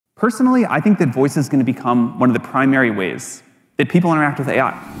Personally, I think that voice is going to become one of the primary ways that people interact with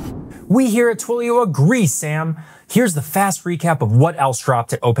AI. We here at Twilio agree, Sam. Here's the fast recap of what else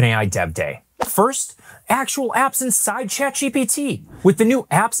dropped at OpenAI DevDay. First, actual apps inside ChatGPT. With the new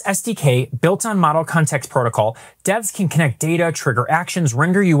Apps SDK built on Model Context Protocol, devs can connect data, trigger actions,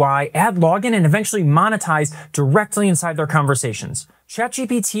 render UI, add login, and eventually monetize directly inside their conversations.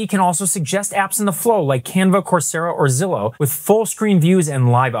 ChatGPT can also suggest apps in the flow like Canva, Coursera, or Zillow with full screen views and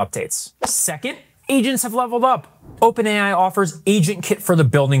live updates. Second, agents have leveled up. OpenAI offers AgentKit for the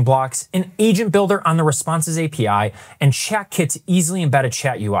building blocks, an agent builder on the Responses API, and ChatKit to easily embed a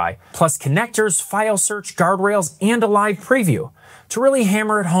chat UI, plus connectors, file search, guardrails, and a live preview. To really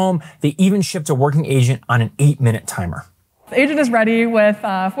hammer it home, they even shipped a working agent on an 8-minute timer. The agent is ready with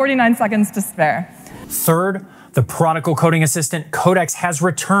 49 seconds to spare. Third, the prodigal coding assistant Codex has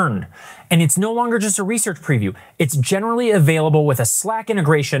returned, and it's no longer just a research preview. It's generally available with a Slack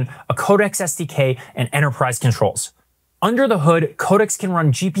integration, a Codex SDK, and enterprise controls. Under the hood, Codex can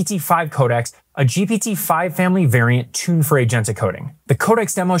run GPT-5 Codex, a GPT-5 family variant tuned for agentic coding. The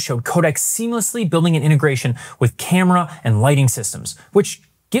Codex demo showed Codex seamlessly building an integration with camera and lighting systems, which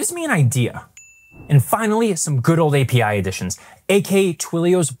gives me an idea. And finally, some good old API additions, aka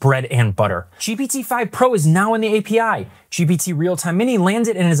Twilio's bread and butter. GPT-5 Pro is now in the API. GPT-realtime-mini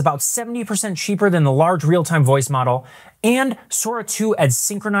landed and is about 70% cheaper than the large real-time voice model. And Sora 2 adds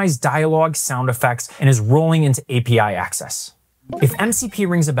synchronized dialogue sound effects and is rolling into API access. If MCP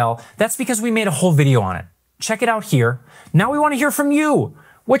rings a bell, that's because we made a whole video on it. Check it out here. Now we want to hear from you.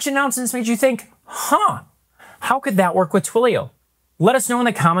 Which announcements made you think, huh, how could that work with Twilio? Let us know in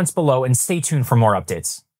the comments below and stay tuned for more updates.